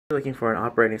You're looking for an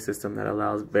operating system that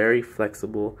allows very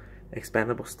flexible,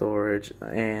 expandable storage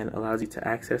and allows you to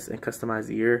access and customize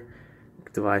your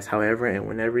device however and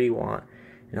whenever you want.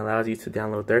 It allows you to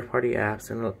download third-party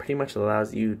apps and it pretty much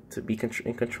allows you to be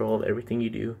in control of everything you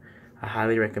do. I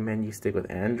highly recommend you stick with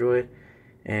Android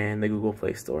and the Google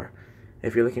Play Store.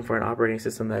 If you're looking for an operating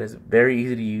system that is very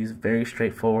easy to use, very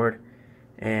straightforward,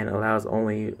 and allows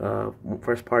only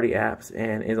first-party apps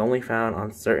and is only found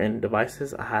on certain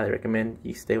devices, I highly recommend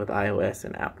you stay with iOS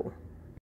and Apple.